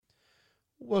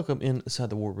Welcome inside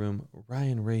the War Room.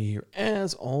 Ryan Ray here.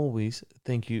 As always,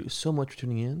 thank you so much for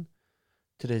tuning in.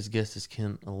 Today's guest is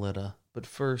Ken Aletta. But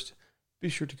first, be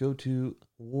sure to go to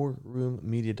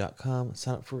warroommedia.com,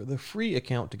 sign up for the free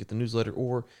account to get the newsletter,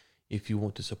 or if you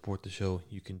want to support the show,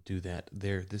 you can do that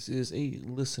there. This is a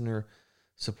listener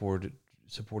supported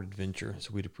venture, so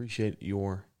we'd appreciate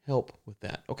your help with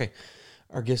that. Okay,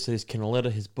 our guest today is Ken Aletta.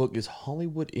 His book is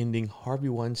Hollywood Ending Harvey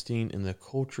Weinstein and the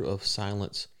Culture of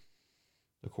Silence.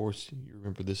 Of course, you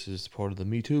remember this is part of the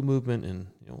Me Too movement and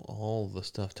all the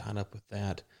stuff tied up with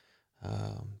that.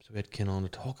 So we had Ken on to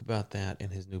talk about that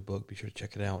in his new book. Be sure to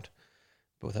check it out.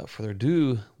 But without further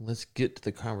ado, let's get to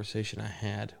the conversation I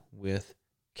had with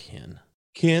Ken.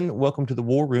 Ken, welcome to the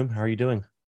War Room. How are you doing?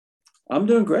 I'm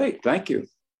doing great. Thank you.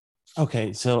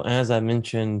 Okay, so as I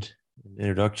mentioned in the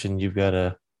introduction, you've got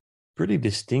a pretty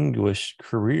distinguished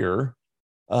career.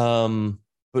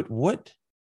 But what,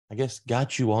 I guess,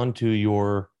 got you onto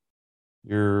your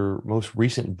most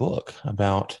recent book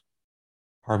about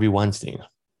Harvey Weinstein?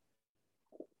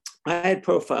 I had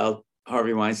profiled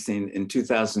Harvey Weinstein in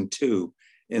 2002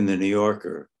 in the New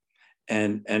Yorker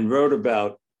and wrote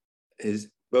about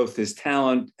both his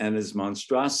talent and his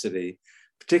monstrosity,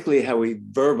 particularly how he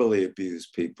verbally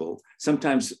abused people,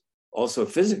 sometimes also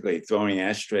physically throwing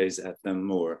ashtrays at them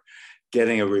or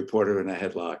getting a reporter in a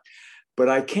headlock. But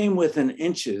I came within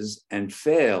inches and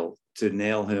failed to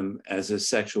nail him as a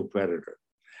sexual predator.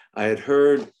 I had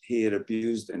heard he had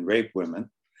abused and raped women,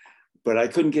 but I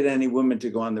couldn't get any women to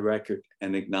go on the record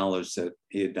and acknowledge that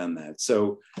he had done that.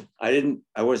 So I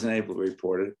wasn't able to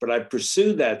report it, but I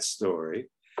pursued that story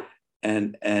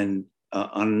and on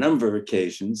a number of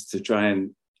occasions to try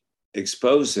and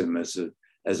expose him as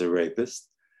a rapist.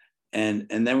 And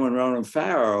then when Ronan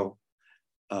Farrow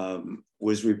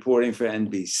was reporting for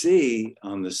NBC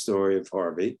on the story of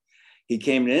Harvey, he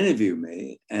came to interview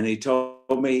me and he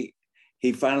told me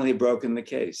he finally had broken the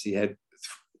case. He had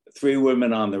 3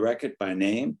 women on the record by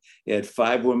name. He had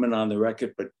 5 women on the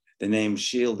record, but the name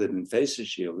shielded and faces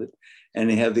shielded. And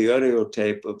he had the audio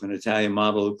tape of an Italian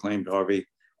model who claimed Harvey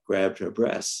grabbed her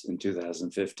breasts in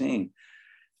 2015.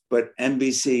 But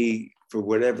NBC, for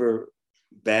whatever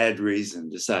bad reason,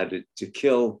 decided to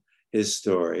kill his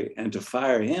story and to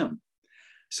fire him.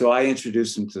 So I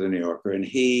introduced him to the New Yorker, and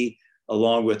he,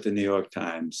 along with the New York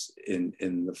Times in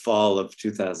the fall of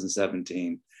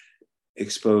 2017,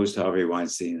 exposed Harvey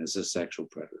Weinstein as a sexual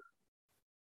predator.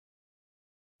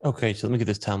 Okay, so let me get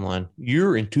this timeline.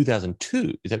 You're in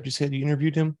 2002. Is that what you said you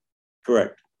interviewed him?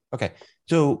 Correct. Okay,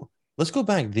 so let's go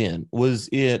back then. Was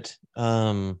it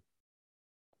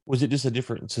just a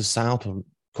different societal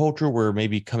culture where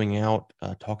maybe coming out,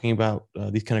 talking about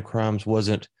these kind of crimes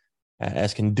wasn't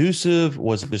as conducive?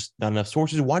 Was it just not enough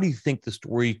sources? Why do you think the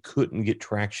story couldn't get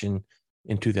traction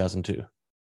in 2002?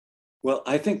 Well,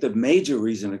 I think the major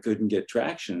reason it couldn't get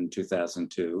traction in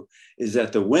 2002 is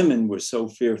that the women were so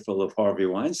fearful of Harvey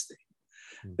Weinstein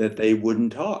that they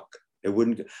wouldn't talk.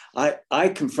 I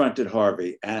confronted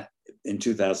Harvey in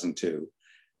 2002.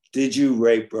 Did you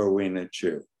rape Rowena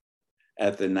Chiu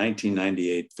at the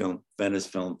 1998 Venice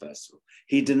Film Festival?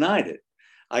 He denied it.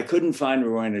 I couldn't find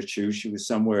Rowena Chiu. She was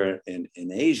somewhere in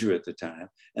Asia at the time.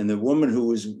 And the woman who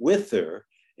was with her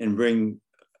in bringing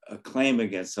a claim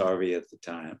against Harvey at the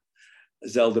time,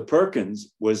 Zelda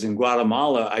Perkins, was in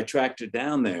Guatemala. I tracked her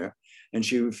down there and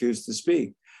she refused to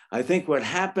speak. I think what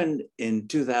happened in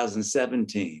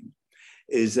 2017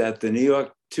 is that the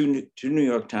two New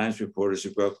York Times reporters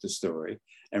who broke the story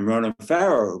and Ronan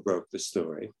Farrow, who broke the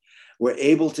story, were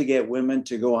able to get women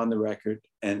to go on the record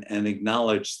and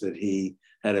acknowledge that he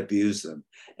had abused them.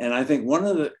 And I think one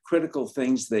of the critical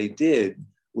things they did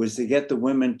was to get the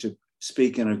women to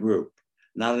speak in a group,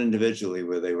 not individually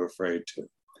where they were afraid to.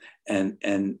 And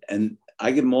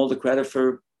I give them all the credit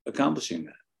for accomplishing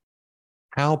that.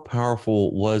 How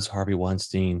powerful was Harvey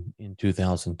Weinstein in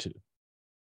 2002?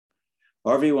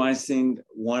 Harvey Weinstein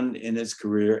won in his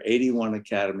career 81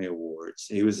 Academy Awards.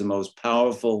 He was the most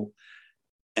powerful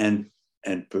and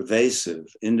pervasive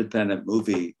independent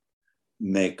movie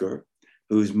maker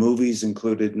whose movies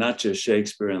included not just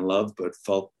Shakespeare in Love, but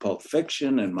Pulp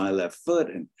Fiction and My Left Foot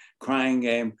and Crying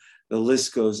Game. The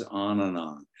list goes on and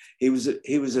on. He was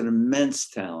an immense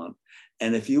talent.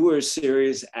 And if you were a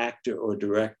serious actor or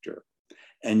director,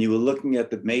 and you were looking at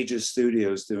the major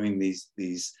studios doing these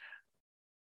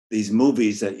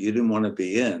movies that you didn't want to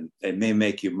be in, they may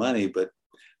make you money, but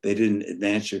they didn't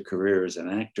advance your career as an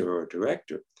actor or a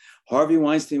director. Harvey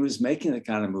Weinstein was making the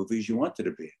kind of movies you wanted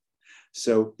to be in.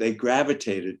 So they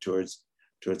gravitated towards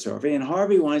Harvey. And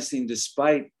Harvey Weinstein,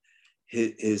 despite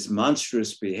his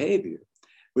monstrous behavior,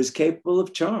 was capable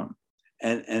of charm.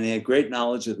 and he had great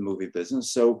knowledge of the movie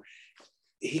business. So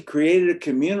he created a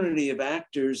community of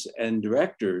actors and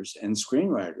directors and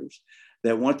screenwriters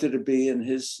that wanted to be in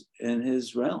his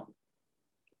realm.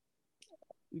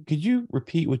 Could you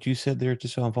repeat what you said there,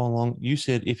 just so I'm following along? You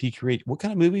said if he create what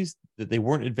kind of movies that they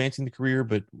weren't advancing the career,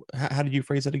 but how did you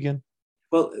phrase that again?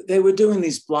 Well, they were doing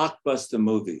these blockbuster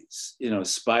movies,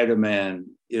 Spider-Man,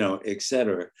 et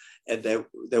cetera, and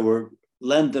they were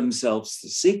lend themselves to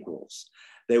sequels.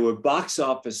 They were box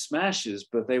office smashes,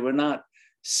 but they were not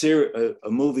a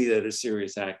movie that a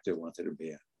serious actor wanted to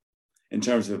be in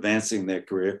terms of advancing their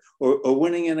career or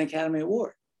winning an Academy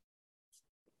Award.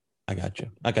 I got you.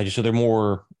 So they're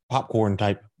more popcorn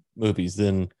type movies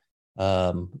than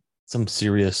some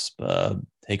serious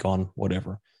take on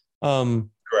whatever.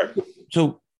 Correct.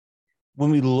 So when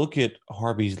we look at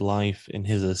Harvey's life and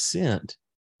his ascent,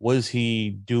 was he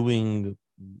doing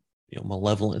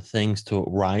malevolent things to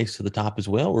rise to the top as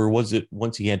well, or was it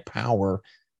once he had power,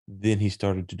 then he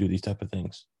started to do these type of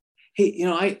things?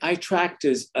 I tracked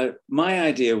my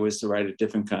idea was to write a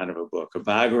different kind of a book, a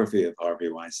biography of Harvey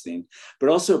Weinstein, but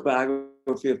also a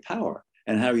biography of power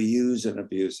and how he used and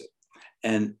abused it.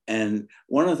 And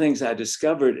one of the things I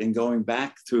discovered in going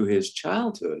back through his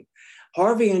childhood,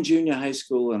 Harvey in junior high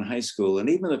school and high school, and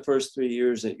even the first 3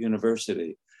 years at the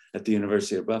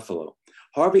University of Buffalo,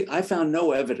 Harvey, I found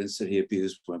no evidence that he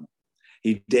abused women.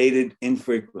 He dated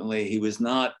infrequently. He was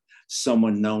not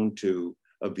someone known to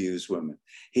abuse women.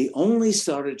 He only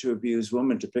started to abuse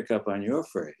women, to pick up on your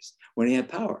phrase, when he had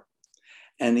power.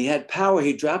 And he had power.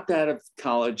 He dropped out of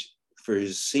college for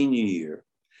his senior year.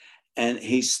 And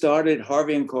he started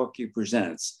Harvey and Corky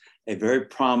Presents, a very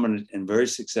prominent and very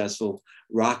successful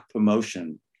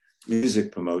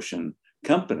music promotion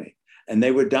company. And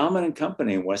they were a dominant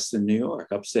company in Western New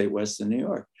York, upstate Western New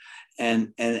York.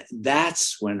 And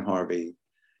that's when Harvey,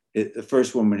 the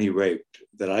first woman he raped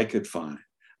that I could find,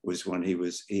 was when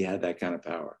he had that kind of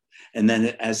power. And then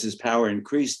as his power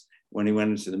increased, when he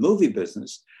went into the movie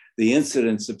business, the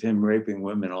incidence of him raping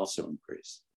women also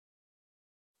increased.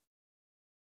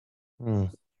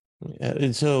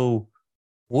 And so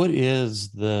what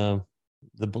is the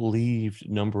believed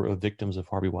number of victims of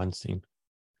Harvey Weinstein?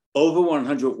 Over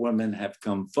 100 women have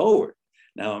come forward.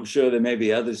 Now, I'm sure there may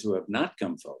be others who have not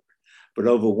come forward, but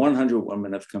over 100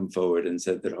 women have come forward and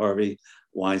said that Harvey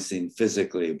Weinstein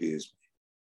physically abused me.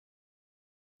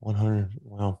 100.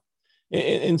 Wow.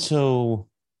 And so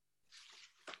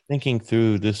thinking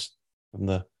through this from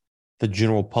the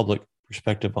general public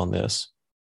perspective on this,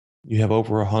 you have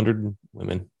over 100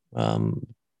 women,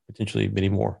 potentially many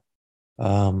more,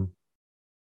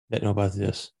 that know about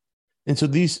this. And so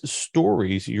these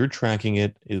stories, you're tracking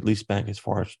it at least back as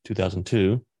far as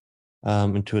 2002,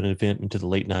 into an event into the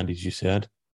late 90s, you said.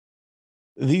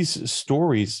 These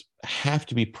stories have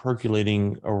to be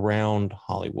percolating around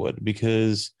Hollywood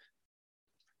because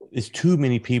it's too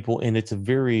many people, and it's a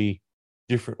very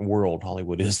different world,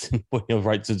 Hollywood is,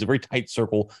 right? So it's a very tight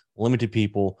circle, limited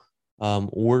people.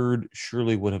 Word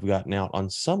surely would have gotten out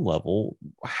on some level.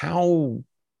 How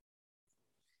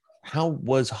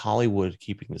was Hollywood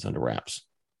keeping this under wraps?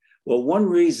 Well, one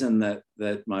reason that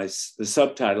the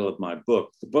subtitle of my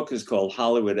book, the book is called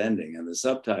Hollywood Ending, and the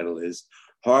subtitle is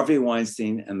Harvey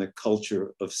Weinstein and the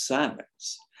Culture of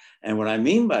Silence. And what I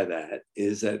mean by that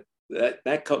is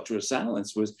that culture of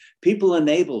silence was people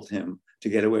enabled him to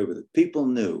get away with it. People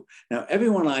knew. Now,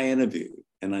 everyone I interviewed,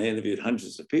 and I interviewed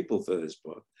hundreds of people for this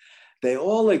book, they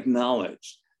all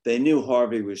acknowledged they knew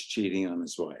Harvey was cheating on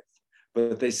his wife,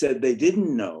 but they said they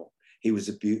didn't know he was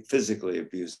physically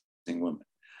abusing women.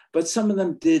 But some of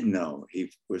them did know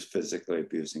he was physically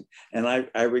abusing. And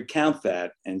I recount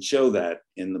that and show that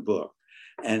in the book.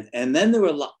 And then there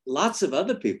were lots of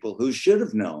other people who should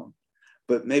have known,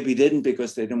 but maybe didn't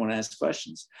because they didn't want to ask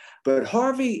questions. But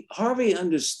Harvey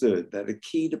understood that a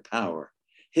key to power,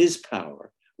 his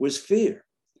power, was fear.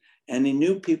 And he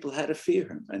knew people had to fear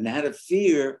him and had to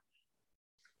fear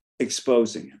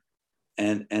exposing him.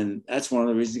 And that's one of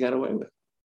the reasons he got away with it.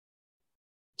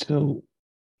 So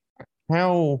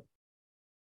how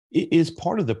is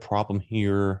part of the problem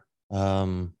here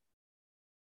the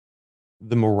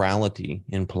morality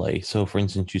in play? So, for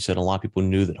instance, you said a lot of people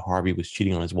knew that Harvey was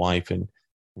cheating on his wife and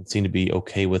seemed to be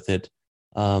okay with it.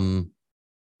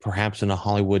 Perhaps in a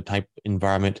Hollywood type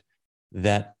environment,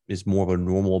 that is more of a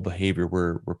normal behavior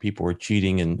where people are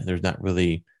cheating and there's not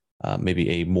really maybe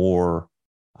a more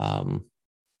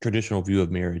traditional view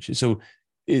of marriage. So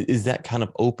is that kind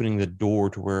of opening the door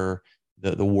to where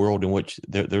the world in which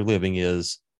they're living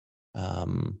is a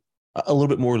little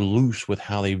bit more loose with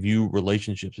how they view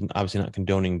relationships, and obviously not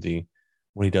condoning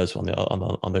what he does on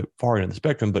the far end of the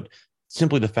spectrum, but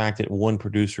simply the fact that one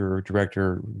producer or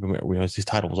director, as his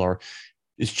titles are,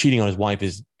 is cheating on his wife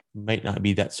is might not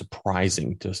be that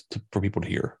surprising for people to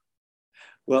hear.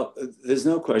 Well, there's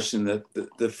no question that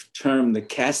the term the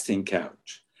casting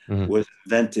couch was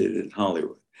invented in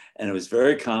Hollywood. And it was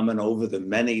very common over the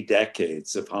many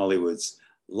decades of Hollywood's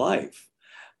life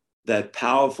that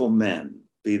powerful men,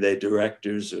 be they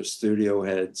directors or studio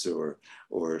heads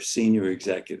or senior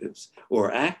executives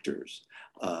or actors,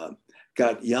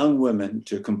 got young women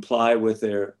to comply with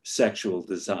their sexual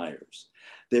desires.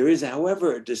 There is,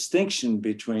 however, a distinction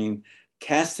between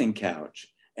casting couch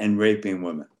and raping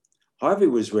women. Harvey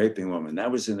was raping women.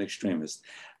 That was an extremist.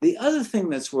 The other thing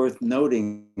that's worth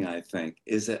noting, I think,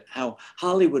 is that how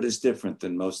Hollywood is different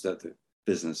than most other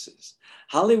businesses.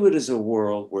 Hollywood is a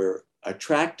world where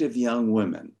attractive young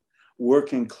women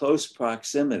work in close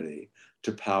proximity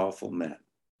to powerful men.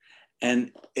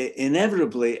 And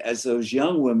inevitably, as those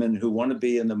young women who want to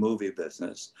be in the movie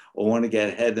business or want to get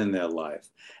ahead in their life,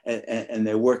 and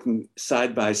they're working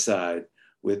side by side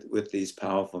with these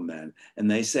powerful men, and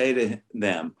they say to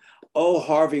them, "Oh,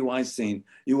 Harvey Weinstein,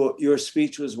 your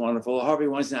speech was wonderful. Harvey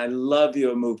Weinstein, I love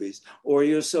your movies," or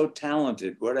 "You're so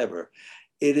talented," whatever.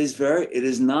 It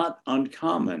is not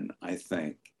uncommon, I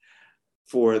think,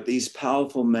 for these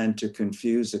powerful men to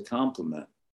confuse a compliment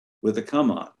with a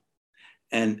come on,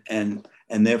 and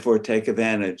therefore take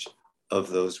advantage of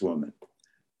those women.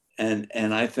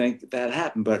 And I think that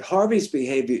happened. But Harvey's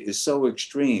behavior is so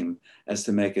extreme as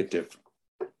to make it different.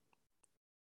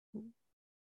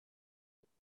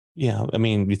 Yeah, I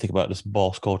mean, you think about this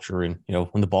boss culture, and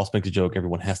when the boss makes a joke,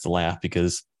 everyone has to laugh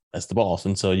because that's the boss,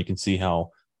 and so you can see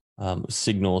how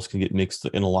signals can get mixed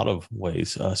in a lot of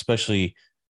ways, especially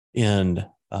in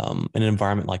an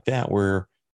environment like that where,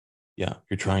 yeah,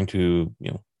 you're trying to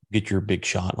get your big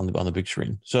shot on the big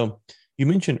screen. So you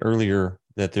mentioned earlier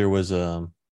that there was a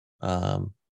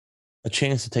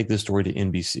chance to take this story to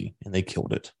NBC, and they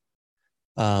killed it.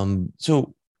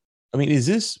 So, I mean,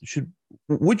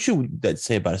 what should that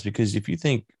say about us? Because if you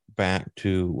think back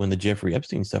to when the Jeffrey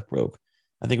Epstein stuff broke,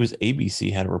 I think it was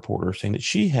ABC had a reporter saying that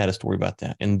she had a story about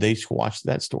that, and they squashed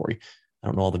that story. I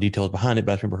don't know all the details behind it,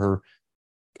 but I remember her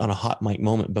on a hot mic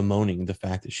moment bemoaning the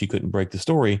fact that she couldn't break the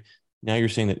story. Now you're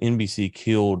saying that NBC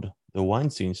killed the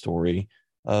Weinstein story.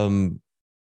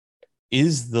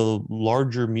 Is the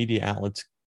larger media outlets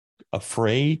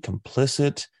afraid,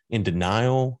 complicit, in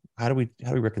denial? How do we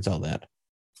reconcile that?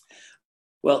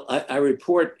 Well, I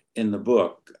report in the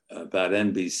book about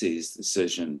NBC's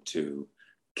decision to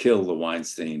kill the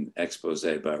Weinstein expose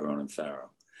by Ronan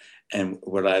Farrow. And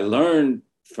what I learned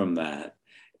from that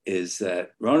is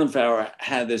that Ronan Farrow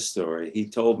had this story. He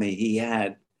told me he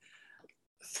had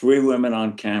 3 women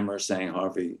on camera saying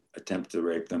Harvey attempted to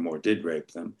rape them or did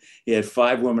rape them. He had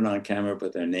 5 women on camera,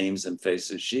 but their names and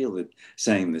faces shielded,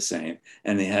 saying the same.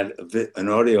 And he had an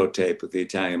audio tape of the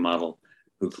Italian model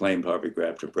who claimed Harvey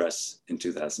grabbed her breasts in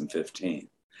 2015.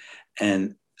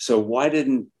 And so why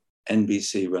didn't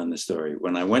NBC run the story?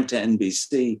 When I went to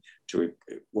NBC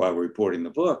while reporting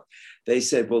the book, they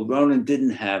said, well, Ronan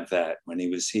didn't have that when he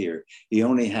was here. He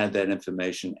only had that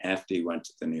information after he went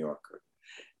to the New Yorker.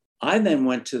 I then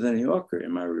went to the New Yorker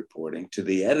in my reporting to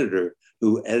the editor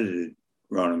who edited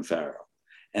Ronan Farrow.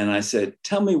 And I said,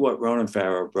 tell me what Ronan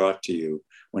Farrow brought to you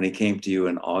when he came to you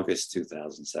in August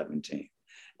 2017.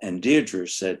 And Deirdre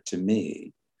said to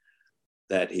me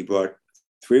that he brought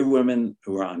 3 women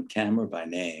who were on camera by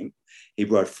name. He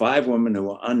brought 5 women who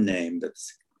were unnamed that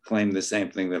claimed the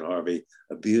same thing, that Harvey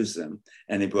abused them.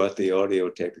 And he brought the audio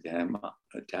tape of the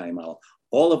Italian model,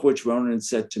 all of which Ronan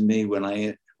said to me when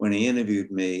he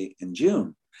interviewed me in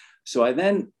June. So I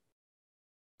then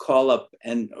call up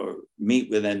or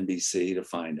meet with NBC to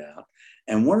find out.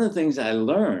 And one of the things I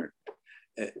learned,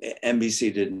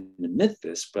 NBC didn't admit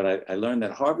this, but I learned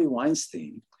that Harvey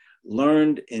Weinstein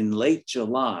learned in late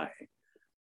July,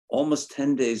 almost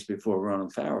 10 days before Ronan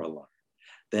Farrow learned,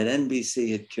 that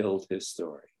NBC had killed his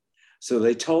story. So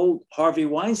they told Harvey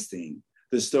Weinstein,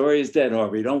 the story is dead,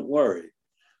 Harvey, don't worry,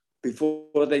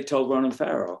 before they told Ronan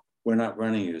Farrow, we're not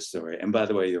running your story. And by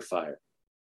the way, you're fired.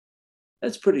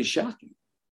 That's pretty shocking,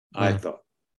 I thought.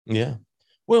 Yeah.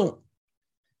 Well,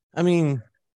 I mean,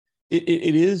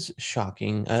 it is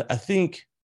shocking. I think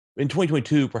in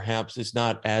 2022, perhaps it's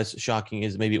not as shocking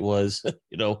as maybe it was,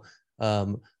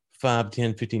 5,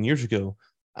 10, 15 years ago.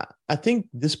 I think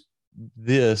this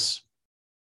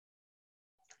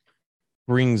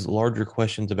brings larger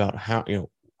questions about how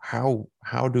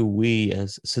do we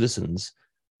as citizens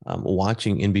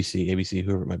watching NBC, ABC,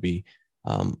 whoever it might be,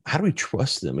 how do we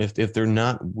trust them if they're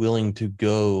not willing to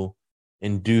go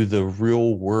and do the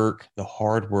real work, the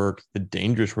hard work, the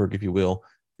dangerous work, if you will,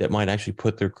 that might actually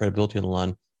put their credibility on the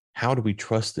line. How do we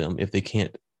trust them if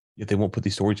they won't put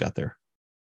these stories out there?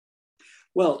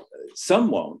 Well, some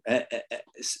won't.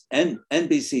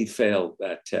 NBC failed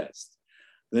that test.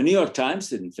 The New York Times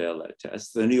didn't fail that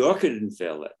test. The New Yorker didn't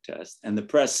fail that test. And the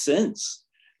press since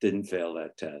didn't fail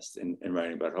that test in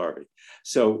writing about Harvey.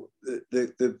 So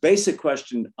the basic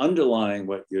question underlying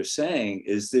what you're saying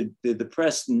is, did the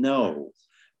press know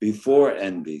before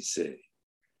NBC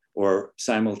or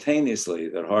simultaneously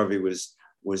that Harvey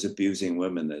was abusing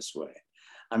women this way?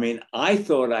 I mean, I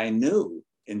thought I knew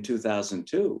in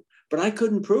 2002, but I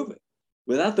couldn't prove it.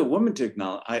 Without the woman to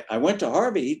acknowledge, I went to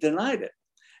Harvey, he denied it.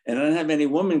 And I didn't have any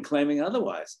woman claiming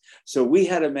otherwise. So we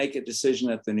had to make a decision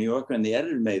at the New Yorker, and the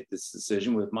editor made this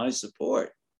decision with my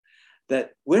support,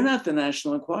 that we're not the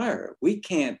National Enquirer. We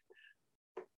can't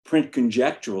print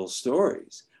conjectural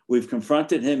stories. We've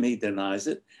confronted him, he denies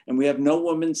it, and we have no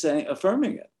woman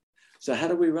affirming it. So how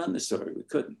do we run the story? We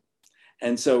couldn't.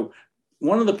 And so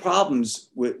one of the problems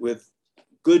with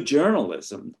good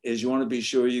journalism is you want to be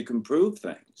sure you can prove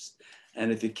things.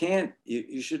 And if you can't,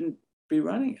 you shouldn't be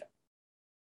running it.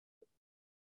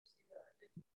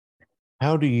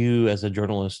 How do you, as a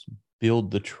journalist, build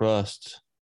the trust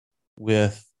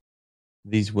with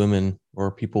these women or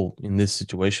people in this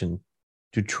situation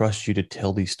to trust you to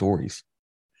tell these stories?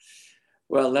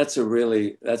 Well, that's a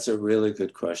really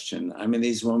good question. I mean,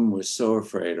 these women were so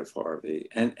afraid of Harvey,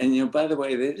 and by the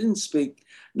way, they didn't speak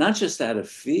not just out of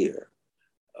fear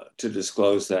to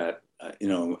disclose that,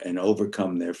 and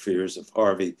overcome their fears of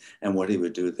Harvey and what he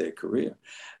would do with their career.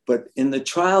 But in the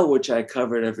trial, which I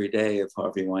covered every day of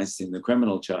Harvey Weinstein, the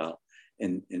criminal trial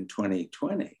in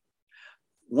 2020,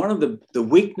 one of the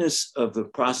weakness of the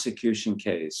prosecution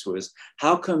case was,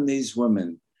 how come these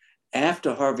women,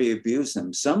 after Harvey abused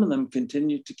them, some of them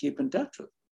continued to keep in touch with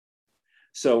him?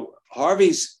 So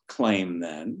Harvey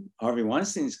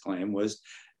Weinstein's claim was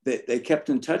that they kept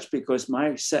in touch because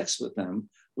my sex with them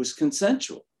was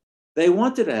consensual. They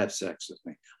wanted to have sex with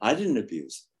me. I didn't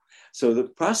abuse them. So the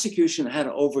prosecution had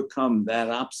to overcome that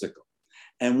obstacle.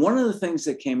 And one of the things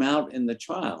that came out in the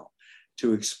trial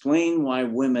to explain why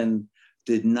women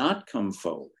did not come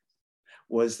forward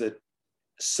was that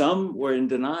some were in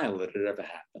denial that it ever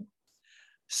happened.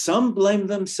 Some blamed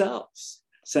themselves,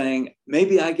 saying,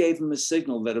 maybe I gave them a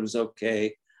signal that it was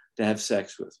okay to have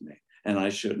sex with me, and I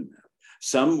shouldn't have.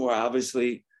 Some were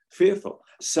obviously fearful.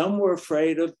 Some were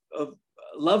afraid of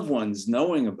loved ones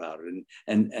knowing about it,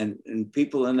 and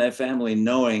people in their family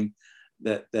knowing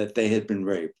that they had been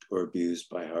raped or abused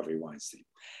by Harvey Weinstein.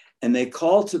 And they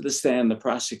called to the stand, the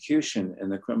prosecution in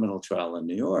the criminal trial in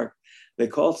New York, they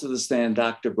called to the stand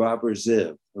Dr. Barbara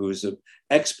Ziv, who was an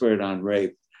expert on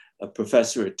rape, a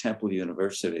professor at Temple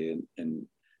University in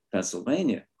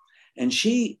Pennsylvania. And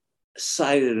she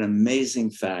cited an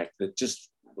amazing fact that just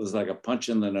was like a punch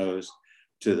in the nose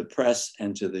to the press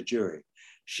and to the jury.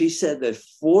 She said that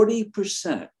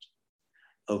 40%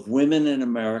 of women in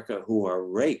America who are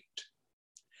raped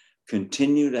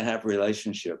continue to have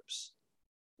relationships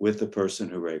with the person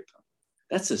who raped them.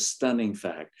 That's a stunning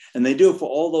fact. And they do it for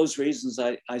all those reasons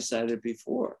I cited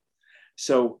before.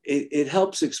 So it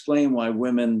helps explain why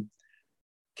women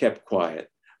kept quiet,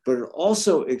 but it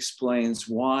also explains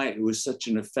why it was such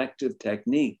an effective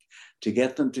technique to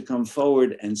get them to come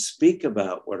forward and speak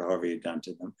about what Harvey had done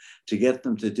to them, to get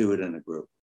them to do it in a group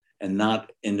and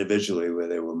not individually where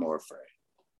they were more afraid.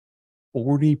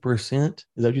 40%? Is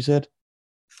that what you said?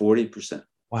 40%.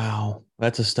 Wow.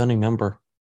 That's a stunning number.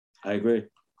 I agree.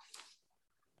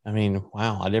 I mean,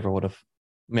 wow. I've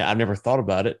never thought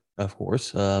about it, of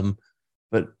course.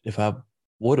 But if I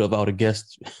would have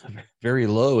guessed very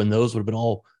low, and those would have been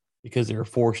all because they were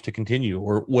forced to continue,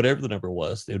 or whatever the number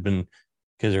was. They'd been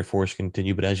because they're forced to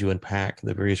continue. But as you unpack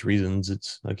the various reasons,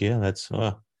 it's like, yeah, that's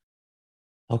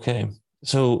okay.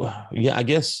 So yeah, I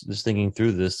guess just thinking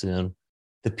through this, then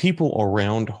the people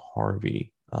around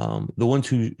Harvey, the ones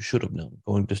who should have known,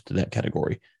 going just to that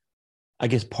category, I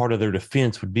guess part of their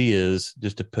defense would be is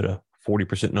just to put a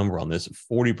 40% number on this.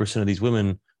 40% of these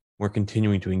women were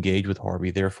continuing to engage with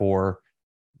Harvey. Therefore,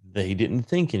 they didn't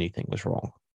think anything was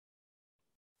wrong.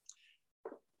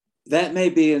 That may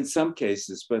be in some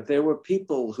cases, but there were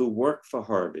people who worked for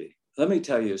Harvey. Let me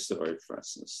tell you a story, for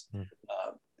instance.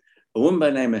 A woman by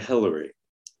the name of Hillary,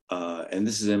 and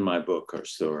this is in my book, her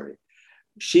story.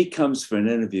 She comes for an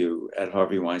interview at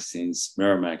Harvey Weinstein's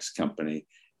Miramax company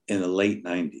in the late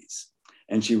 90s.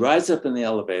 And she rides up in the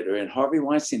elevator, and Harvey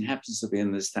Weinstein happens to be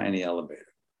in this tiny elevator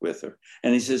with her.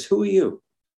 And he says, "Who are you?"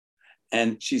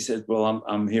 And she said, well,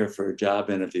 I'm here for a job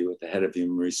interview with the head of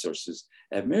human resources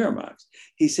at Miramax.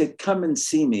 He said, come and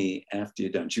see me after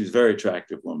you're done. She was a very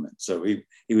attractive woman. So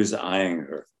he was eyeing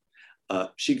her.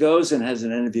 She goes and has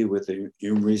an interview with the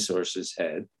human resources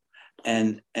head.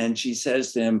 And she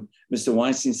says to him, Mr.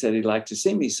 Weinstein said he'd like to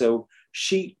see me. So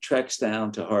she treks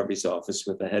down to Harvey's office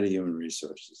with the head of human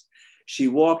resources. She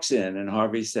walks in and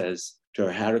Harvey says to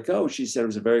her, how'd it go? She said, it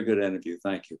was a very good interview.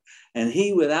 Thank you. And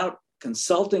he, without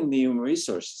consulting the human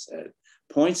resources head,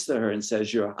 points to her and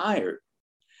says, you're hired.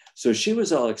 So she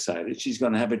was all excited. She's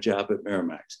going to have a job at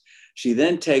Miramax. She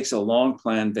then takes a long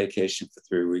planned vacation for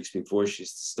 3 weeks before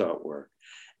she's to start work.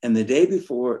 And the day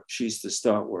before she's to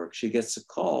start work, she gets a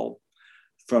call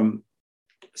from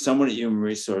someone at Human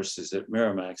Resources at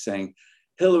Miramax saying,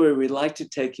 Hillary, we'd like to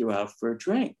take you out for a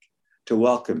drink to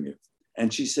welcome you.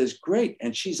 And she says, great.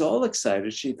 And she's all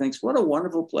excited. She thinks, what a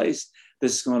wonderful place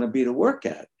this is going to be to work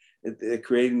at. They're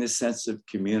creating this sense of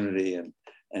community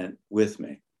and with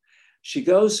me. She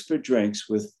goes for drinks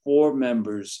with 4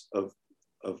 members of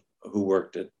who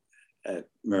worked at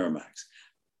Miramax,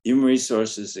 Human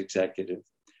Resources executive,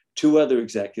 2 other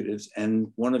executives, and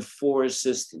one of 4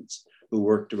 assistants who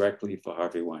worked directly for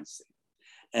Harvey Weinstein.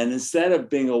 And instead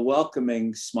of being a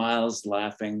welcoming, smiles,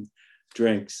 laughing,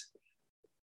 drinks,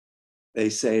 they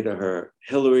say to her,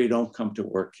 Hillary, don't come to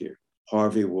work here.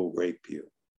 Harvey will rape you.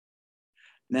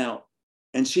 Now,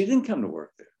 and she didn't come to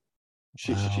work there.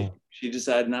 She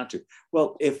decided not to.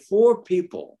 Well, if 4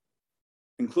 people,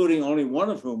 including only one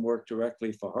of whom worked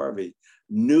directly for Harvey,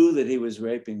 knew that he was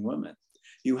raping women,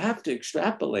 you have to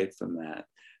extrapolate from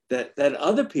that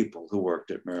other people who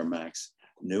worked at Miramax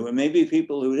knew, and maybe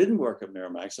people who didn't work at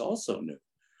Miramax also knew.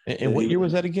 And what year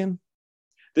was that again?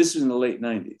 This was in the late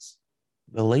 90s.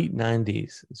 The late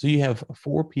 90s. So you have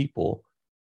 4 people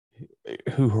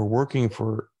who are working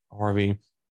for Harvey.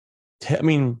 I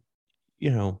mean,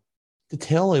 to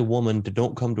tell a woman to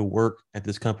don't come to work at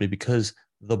this company because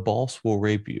the boss will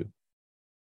rape you.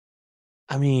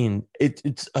 I mean, it's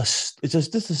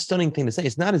just a stunning thing to say.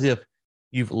 It's not as if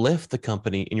you've left the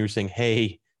company and you're saying,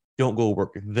 hey, don't go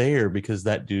work there because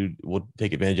that dude will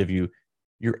take advantage of you.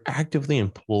 You're actively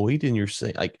employed and you're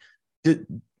saying, like,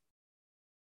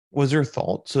 was there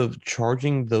thoughts of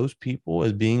charging those people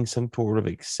as being some sort of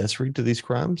accessory to these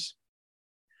crimes?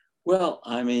 Well,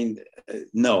 I mean,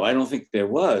 no, I don't think there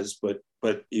was, but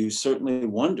you certainly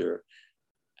wonder.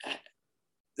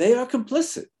 They are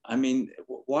complicit. I mean,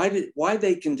 why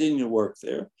they continue to work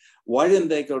there? Why didn't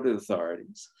they go to the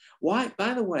authorities? Why,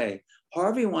 by the way,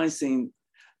 Harvey Weinstein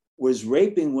was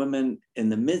raping women in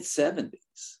the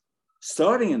mid-70s,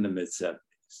 starting in the mid-70s.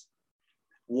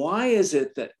 Why is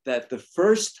it that the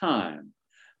first time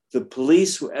the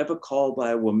police were ever called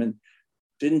by a woman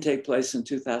didn't take place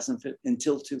until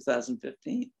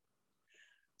 2015?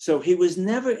 So he was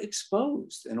never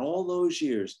exposed in all those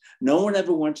years. No one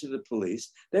ever went to the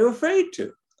police. They were afraid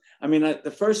to. I mean,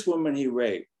 the first woman he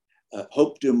raped,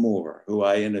 Hope D'Amour, who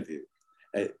I interviewed,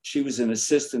 she was an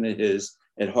assistant of his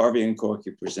at Harvey and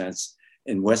Corky Presents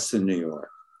in Western New York.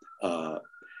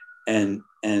 And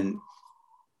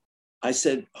I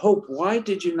said, Hope, why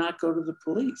did you not go to the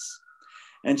police?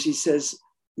 And she says,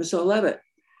 Miss Auletta,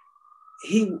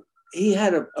 he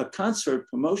had a concert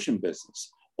promotion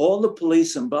business. All the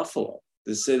police in Buffalo,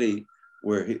 the city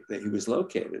where he was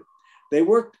located, they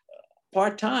worked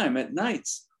part-time at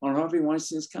nights on Harvey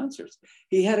Weinstein's concerts.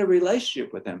 He had a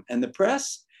relationship with them. And the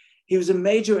press, he was a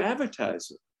major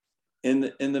advertiser in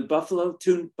the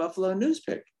Buffalo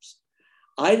newspapers.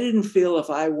 I didn't feel if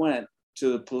I went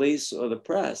to the police or the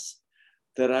press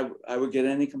that I would get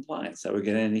any compliance, I would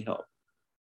get any help.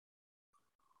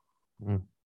 Mm.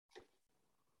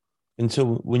 And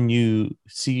so when you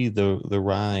see the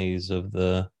rise of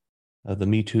the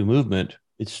Me Too movement,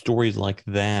 it's stories like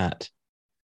that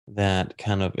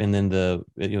kind of, and then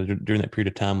during that period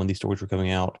of time when these stories were coming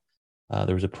out,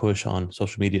 there was a push on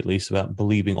social media, at least, about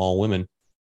believing all women.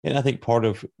 And I think part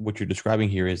of what you're describing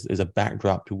here is a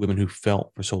backdrop to women who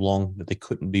felt for so long that they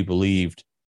couldn't be believed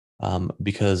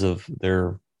because of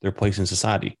their place in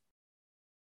society.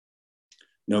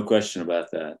 No question about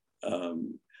that.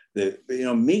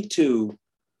 Me Too,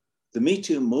 the Me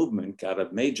Too movement got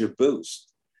a major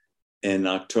boost in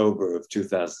October of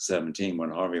 2017 when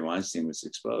Harvey Weinstein was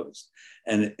exposed.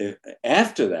 And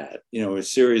after that, a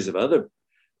series of other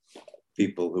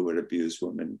people who had abused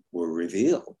women were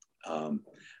revealed.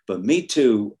 But Me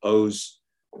Too owes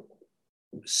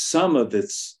some of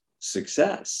its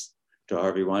success to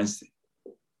Harvey Weinstein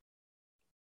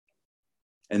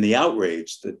and the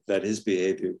outrage that his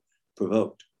behavior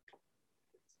provoked.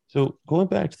 So going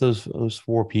back to those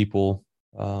 4 people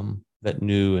that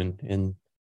knew and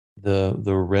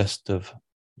the rest of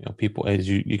people, as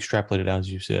you extrapolated out,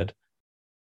 as you said,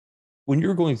 when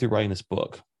you're going through writing this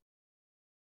book,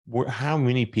 how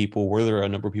many people were there? A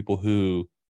number of people who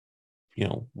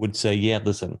would say, "Yeah,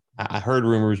 listen, I heard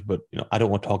rumors, but I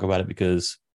don't want to talk about it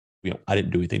because I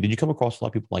didn't do anything." Did you come across a lot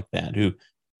of people like that who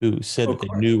said Of that they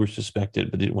course. knew or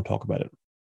suspected but didn't want to talk about it?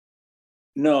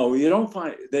 No, you don't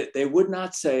find that they would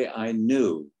not say I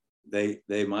knew.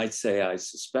 They might say I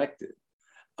suspected,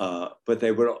 but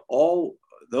they would all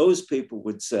those people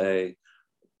would say,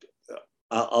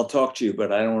 I'll talk to you,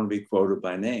 but I don't want to be quoted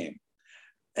by name."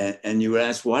 And you would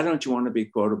ask, why don't you want to be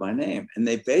quoted by name? And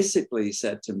they basically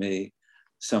said to me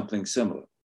something similar,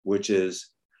 which is,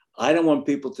 I don't want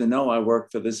people to know I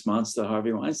work for this monster,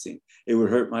 Harvey Weinstein. It would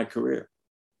hurt my career.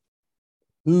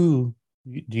 Who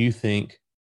do you think,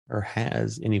 or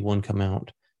has anyone come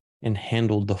out and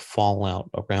handled the fallout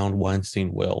around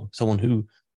Weinstein well? Someone who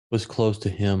was close to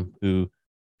him, who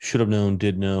should have known,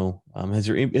 did know. Has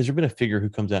there been a figure who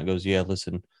comes out and goes, "Yeah,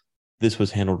 listen, this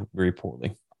was handled very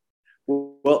poorly"?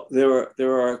 Well,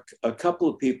 there are a couple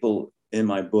of people in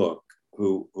my book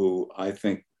who I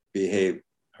think behave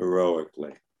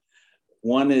heroically.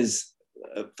 One is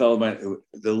a fellow by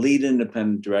the lead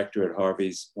independent director at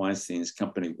Harvey Weinstein's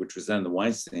company, which was then the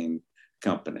Weinstein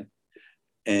Company.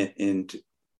 And in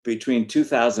between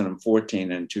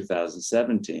 2014 and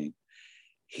 2017,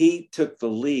 he took the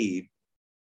lead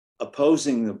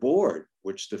opposing the board,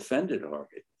 which defended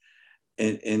Harvey,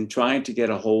 in trying to get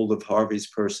a hold of Harvey's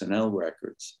personnel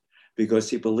records because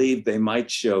he believed they might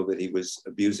show that he was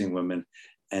abusing women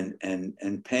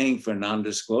and paying for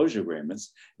non-disclosure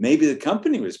agreements. Maybe the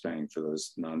company was paying for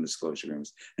those non-disclosure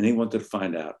agreements, and he wanted to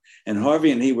find out. And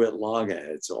Harvey and he were at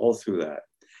loggerheads all through that.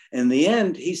 In the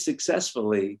end, he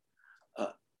successfully,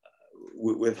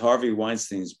 with Harvey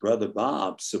Weinstein's brother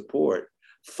Bob's support,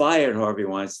 fired Harvey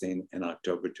Weinstein in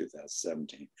October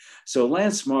 2017. So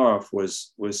Lance Maroff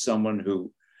was someone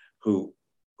who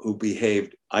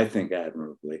behaved, I think,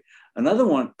 admirably. Another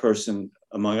one person,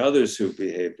 among others who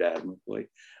behaved admirably,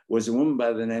 was a woman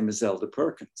by the name of Zelda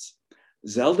Perkins.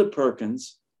 Zelda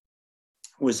Perkins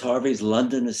was Harvey's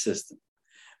London assistant.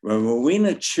 When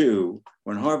Rowena Chu,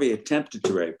 when Harvey attempted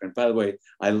to rape, and by the way,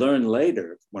 I learned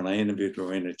later when I interviewed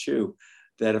Rowena Chu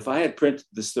that if I had printed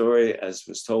the story as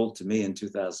was told to me in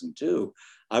 2002,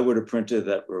 I would have printed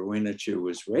that Rowena Chu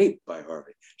was raped by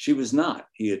Harvey. She was not.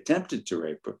 He attempted to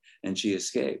rape her and she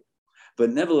escaped. But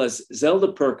nevertheless,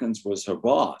 Zelda Perkins was her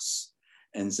boss.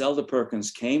 And Zelda Perkins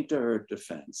came to her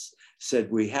defense, said,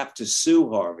 we have to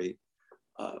sue Harvey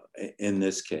in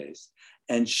this case.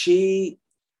 And she,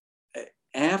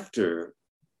 after,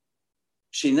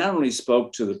 she not only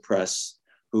spoke to the press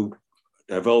who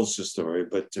divulged the story,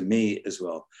 but to me as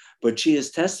well. But she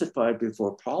has testified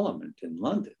before Parliament in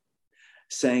London,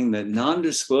 saying that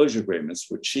non-disclosure agreements,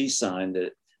 which she signed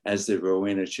as did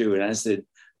Rowena Chu, and as did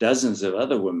dozens of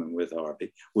other women with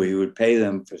Harvey, where he would pay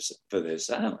them for their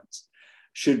silence,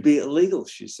 should be illegal,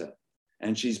 she said.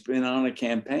 And she's been on a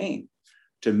campaign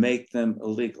to make them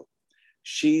illegal.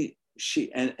 She's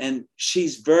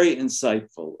very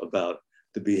insightful about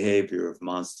the behavior of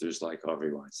monsters like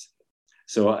Harvey Weinstein.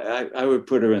 So I would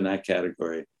put her in that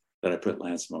category that I put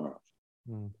Lance Maroff.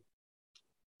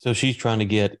 So she's trying to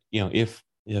get, if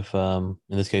in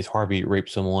this case Harvey raped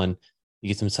someone, he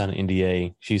gets him to sign an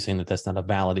NDA. She's saying that that's not a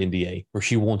valid NDA, or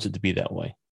she wants it to be that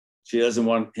way. She doesn't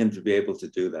want him to be able to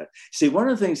do that. See, one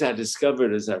of the things I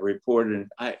discovered as I reported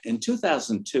in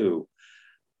 2002,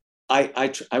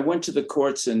 I went to the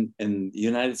courts in the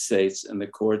United States and the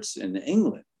courts in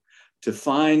England to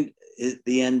find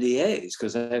the NDAs,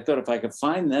 because I thought if I could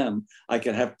find them, I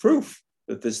could have proof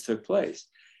that this took place.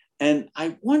 And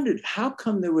I wondered, how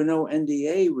come there were no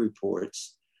NDA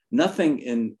reports, nothing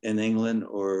in England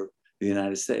or the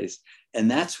United States? And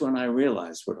that's when I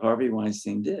realized what Harvey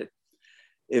Weinstein did.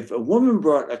 If a woman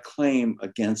brought a claim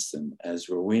against him, as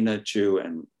Rowena Chu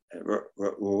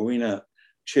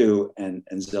and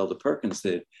Zelda Perkins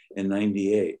did in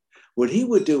 98, what he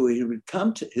would do, he would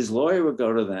come to, his lawyer would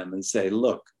go to them and say,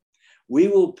 look, we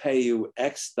will pay you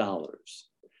X dollars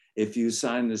if you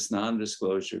sign this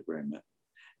non-disclosure agreement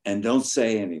and don't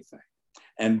say anything.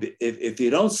 And if you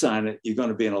don't sign it, you're going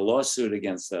to be in a lawsuit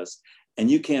against us,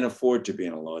 and you can't afford to be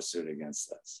in a lawsuit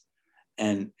against us.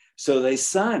 And so they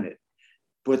sign it.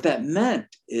 What that meant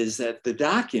is that the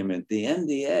document, the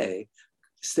NDA,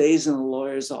 stays in the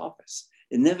lawyer's office.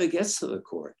 It never gets to the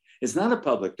court. It's not a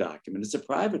public document, it's a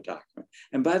private document.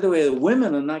 And by the way, the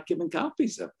women are not given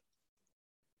copies of it.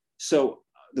 So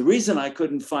the reason I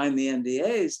couldn't find the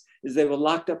NDAs is they were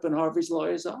locked up in Harvey's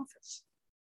lawyer's office.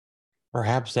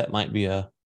 Perhaps that might be a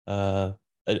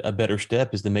better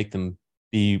step, is to make them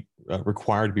be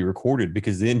required to be recorded,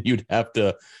 because then you'd have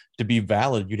to be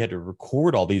valid, you'd have to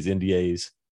record all these NDAs.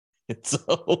 And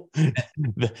so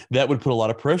that would put a lot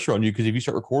of pressure on you, because if you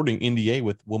start recording NDA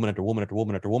with woman after woman after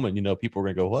woman after woman, people are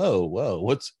going to go, whoa,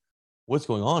 what's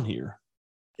going on here?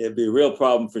 It'd be a real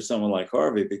problem for someone like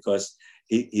Harvey, because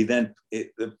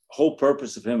the whole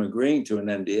purpose of him agreeing to an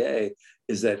NDA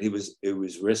is that it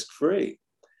was risk free,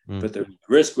 but the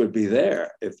risk would be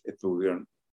there if it were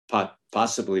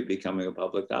possibly becoming a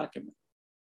public document.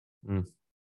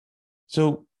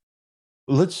 So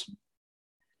let's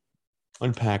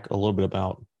unpack a little bit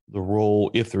about the role,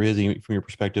 if there is any, from your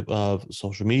perspective, of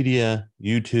social media,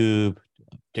 YouTube,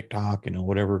 TikTok,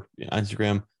 whatever,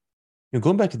 Instagram.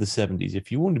 Going back to the 70s,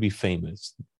 if you wanted to be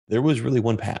famous, there was really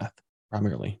one path,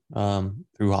 primarily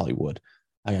through Hollywood.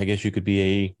 I guess you could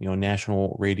be a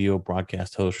national radio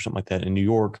broadcast host or something like that in New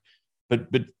York,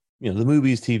 but the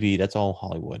movies, TV, that's all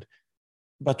Hollywood.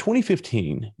 By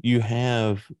 2015, you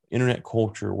have internet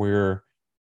culture where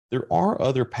there are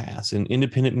other paths, and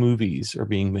independent movies are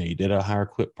being made at a higher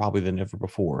clip probably than ever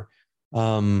before.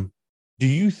 Do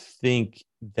you think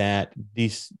that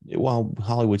while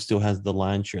Hollywood still has the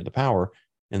lion's share of the power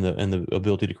and the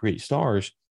ability to create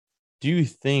stars, do you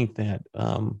think that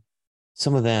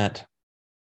some of that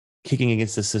kicking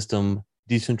against the system,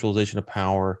 decentralization of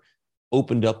power,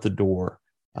 opened up the door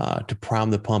to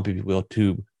prime the pump, if you will,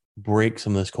 to break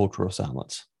some of this cultural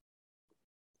silence?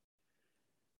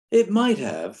 It might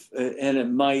have, and it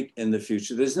might in the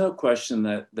future. There's no question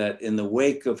that in the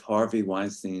wake of Harvey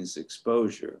Weinstein's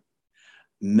exposure,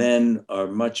 men are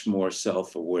much more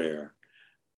self-aware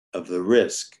of the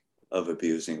risk of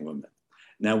abusing women.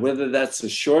 Now, whether that's a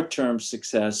short-term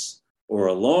success or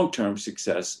a long-term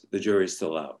success, the jury's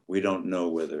still out. We don't know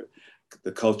whether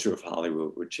the culture of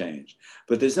Hollywood would change.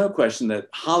 But there's no question that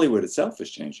Hollywood itself is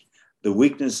changing. The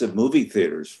weakness of movie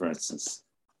theaters, for instance,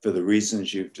 for the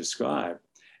reasons you've described,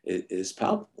 is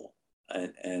palpable.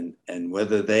 And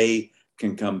whether they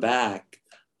can come back,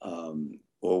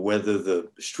 or whether the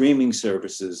streaming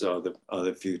services are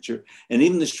the future. And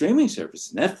even the streaming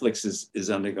service, Netflix is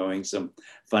undergoing some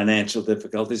financial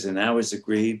difficulties, and now has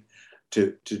agreed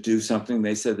to do something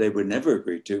they said they would never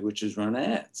agree to, which is run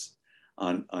ads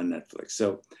on Netflix.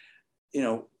 So,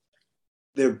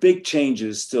 there are big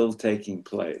changes still taking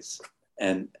place,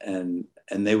 and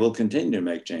they will continue to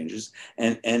make changes.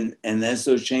 And as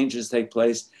those changes take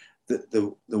place,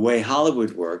 the way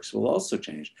Hollywood works will also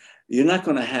change. You're not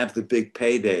going to have the big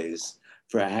paydays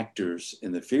for actors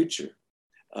in the future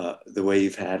the way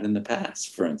you've had in the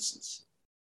past, for instance.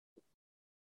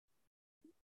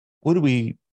 What do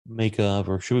we make of,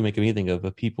 or should we make of anything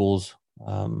of people's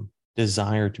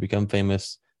desire to become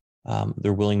famous,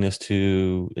 their willingness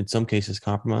to, in some cases,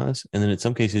 compromise, and then in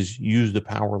some cases use the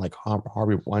power like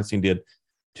Harvey Weinstein did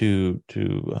to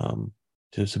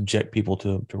subject people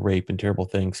to rape and terrible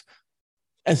things?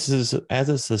 As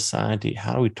a society,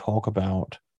 how do we talk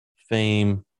about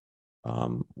fame,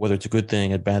 whether it's a good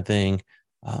thing, a bad thing,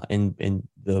 and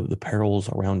the perils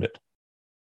around it?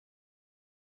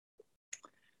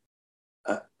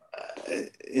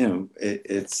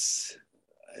 It's,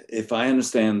 if I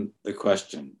understand the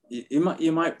question, you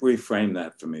might reframe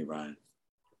that for me, Ryan.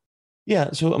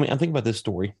 Yeah. So, I think about this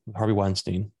story with Harvey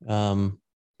Weinstein, and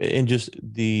just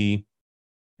the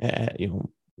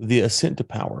ascent to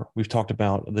power. We've talked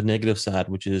about the negative side,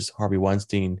 which is Harvey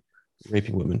Weinstein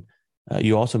raping women.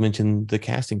 You also mentioned the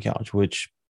casting couch, which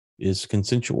is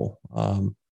consensual.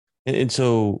 And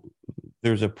so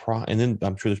there's and then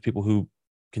I'm sure there's people who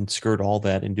can skirt all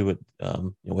that and do it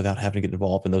without having to get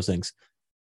involved in those things.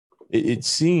 It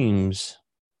seems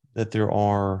that there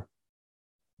are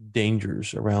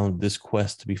dangers around this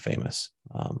quest to be famous,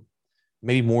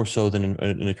 maybe more so than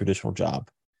in a traditional job.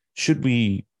 Should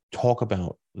we talk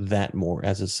about that more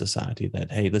as a society, that,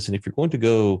 hey, listen, if you're going to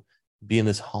go be in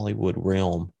this Hollywood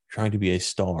realm trying to be a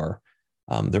star,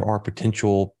 there are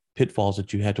potential pitfalls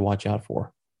that you had to watch out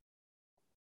for?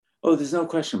 Oh, there's no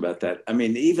question about that.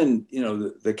 Even,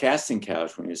 the casting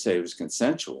couch, when you say it was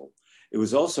consensual, it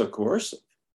was also coercive.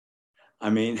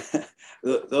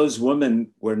 Those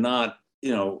women were not,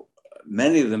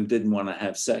 many of them didn't want to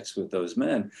have sex with those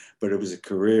men, but it was a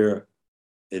career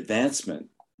advancement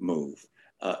move.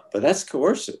 But that's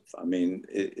coercive.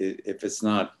 If it's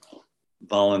not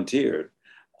volunteered.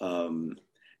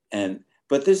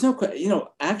 But there's no,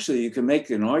 actually, you can make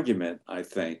an argument, I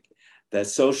think, that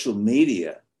social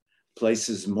media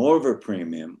places more of a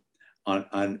premium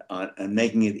on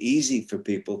making it easy for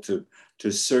people to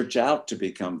search out to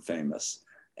become famous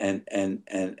and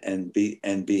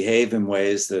behave in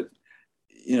ways that,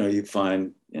 you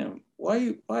find,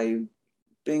 why are you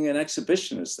being an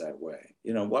exhibitionist that way.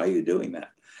 Why are you doing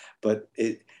that? But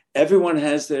everyone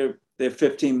has their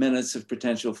 15 minutes of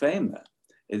potential fame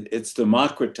then. It's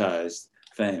democratized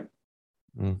fame.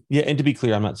 Yeah, and to be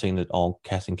clear, I'm not saying that all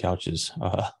casting couches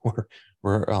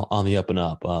were on the up and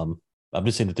up. I'm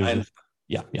just saying that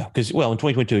yeah, because in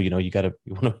 2022, you want to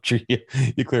make sure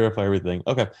you clarify everything.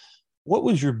 Okay, what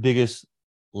was your biggest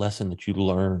lesson that you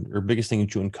learned, or biggest thing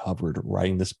that you uncovered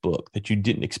writing this book that you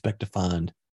didn't expect to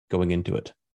find going into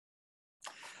it?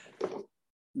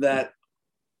 That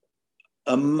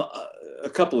a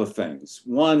couple of things.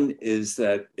 One is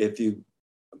that if you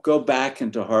go back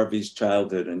into Harvey's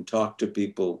childhood and talk to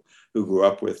people who grew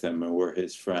up with him or were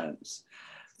his friends,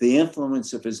 the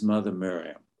influence of his mother,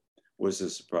 Miriam, was a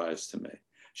surprise to me.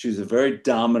 She was a very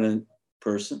dominant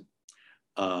person.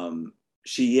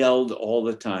 She yelled all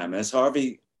the time, as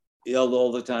Harvey yelled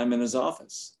all the time in his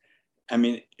office. I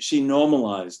mean, she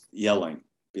normalized yelling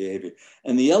behavior.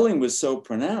 And the yelling was so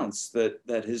pronounced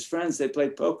that his friends, they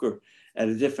played poker at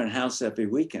a different house every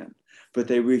weekend, but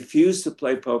they refused to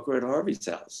play poker at Harvey's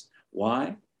house.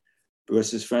 Why? Because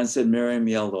his friends said Miriam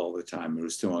yelled all the time. It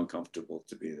was too uncomfortable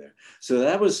to be there. So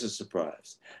that was a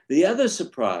surprise. The other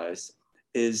surprise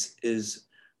is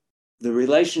the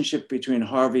relationship between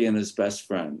Harvey and his best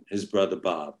friend, his brother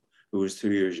Bob, who was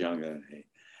 2 years younger than he.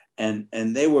 And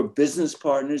they were business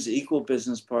partners, equal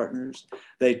business partners.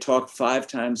 They talked 5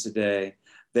 times a day.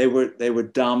 They were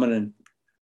dominant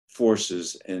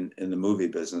forces in the movie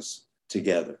business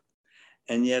together.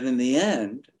 And yet in the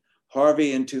end,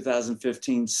 Harvey in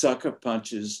 2015 sucker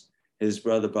punches his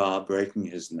brother Bob, breaking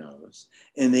his nose.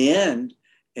 In the end,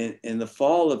 in the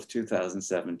fall of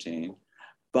 2017,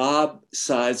 Bob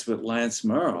sides with Lance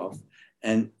Meroff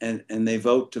and they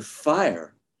vote to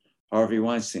fire Harvey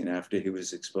Weinstein after he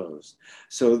was exposed.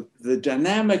 So the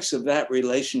dynamics of that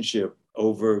relationship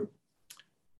over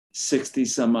 60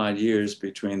 some odd years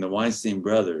between the Weinstein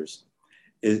brothers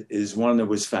is one that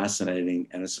was fascinating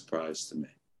and a surprise to me.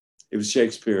 It was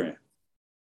Shakespearean.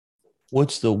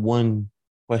 What's the one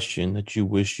question that you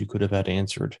wish you could have had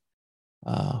answered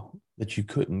that you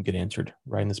couldn't get answered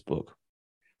writing this book?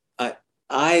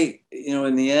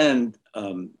 In the end,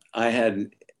 I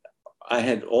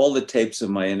had all the tapes of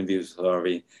my interviews with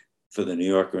Harvey for the New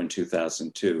Yorker in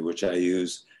 2002, which I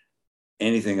use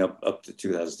anything up to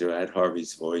 2002. I had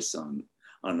Harvey's voice on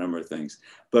a number of things.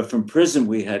 But from prison,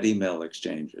 we had email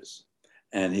exchanges.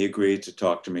 And he agreed to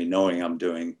talk to me knowing I'm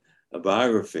doing a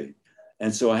biography.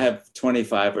 And so I have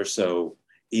 25 or so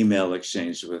email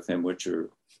exchanges with him, which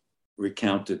are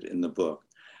recounted in the book.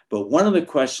 But one of the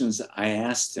questions I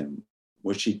asked him,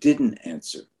 which he didn't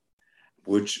answer,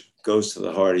 which goes to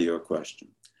the heart of your question.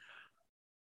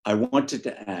 I wanted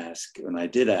to ask, and I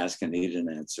did ask, and he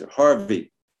didn't answer.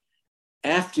 Harvey,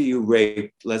 after you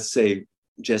raped, let's say,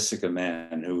 Jessica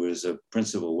Mann, who was a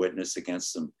principal witness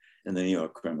against him in the New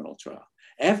York criminal trial,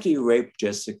 after you raped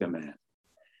Jessica Mann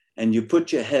and you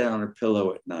put your head on a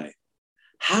pillow at night,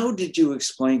 how did you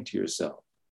explain to yourself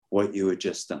what you had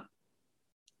just done?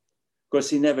 Of course,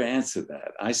 he never answered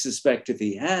that. I suspect if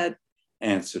he had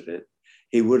answered it,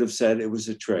 he would have said it was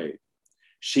a trade.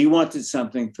 She wanted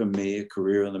something from me, a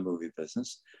career in the movie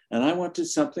business, and I wanted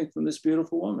something from this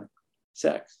beautiful woman,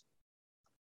 sex.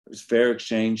 It was fair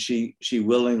exchange. She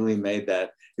willingly made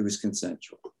that. It was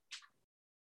consensual.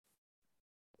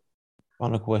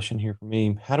 Final question here for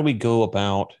me. How do we go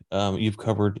about, you've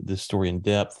covered this story in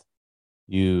depth.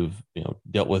 You've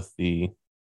dealt with the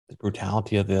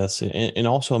brutality of this. And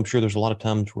also, I'm sure there's a lot of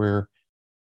times where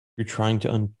you're trying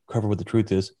to uncover what the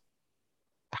truth is.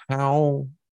 How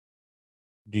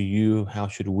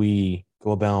should we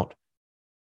go about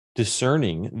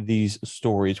discerning these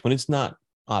stories when it's not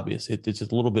obvious? It's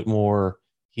just a little bit more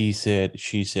he said,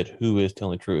 she said, who is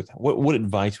telling the truth? What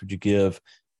advice would you give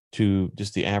to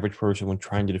just the average person when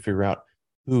trying to figure out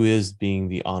who is being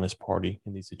the honest party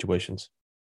in these situations?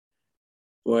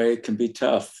 Boy, it can be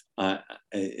tough. I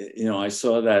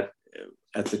saw that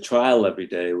at the trial every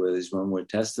day where these women would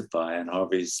testify and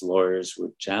Harvey's lawyers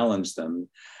would challenge them.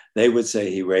 They would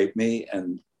say he raped me,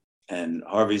 and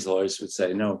Harvey's lawyers would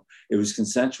say, no, it was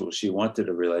consensual. She wanted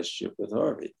a relationship with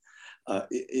Harvey.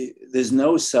 There's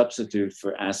no substitute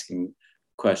for asking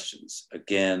questions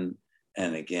again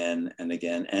and again and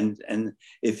again. And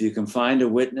if you can find a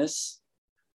witness,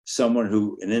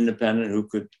 an independent who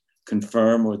could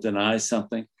confirm or deny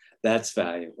something, that's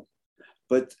valuable.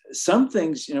 But some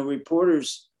things,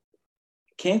 reporters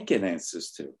can't get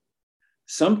answers to.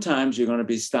 Sometimes you're going to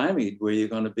be stymied where you're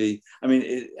going to be,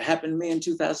 it happened to me in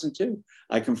 2002.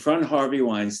 I confront Harvey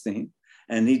Weinstein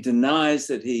and he denies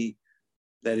that he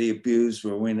abused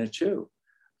Rowena Chiu.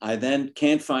 I then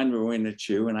can't find Rowena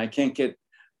Chiu and I can't get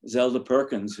Zelda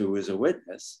Perkins, who was a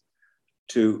witness,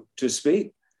 to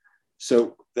speak.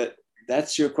 So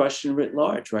that's your question writ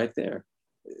large right there.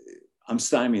 I'm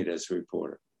stymied as a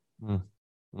reporter.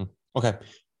 Okay.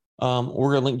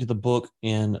 We're going to link to the book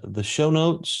in the show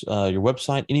notes, your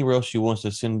website, anywhere else you want us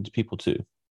to send people to.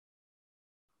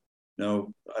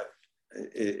 No,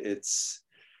 it's,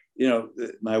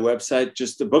 my website,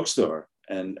 just the bookstore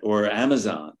or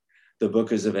Amazon. The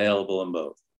book is available in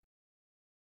both.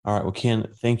 All right. Well, Ken,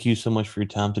 thank you so much for your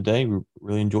time today. We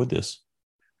really enjoyed this.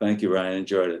 Thank you, Ryan.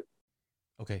 Enjoyed it.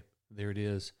 Okay. There it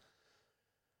is.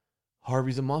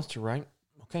 Harvey's a monster, right?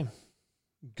 Okay.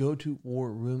 Go to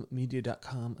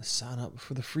warroommedia.com, sign up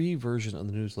for the free version of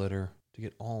the newsletter to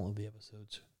get all of the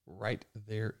episodes right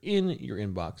there in your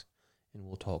inbox, and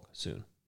we'll talk soon.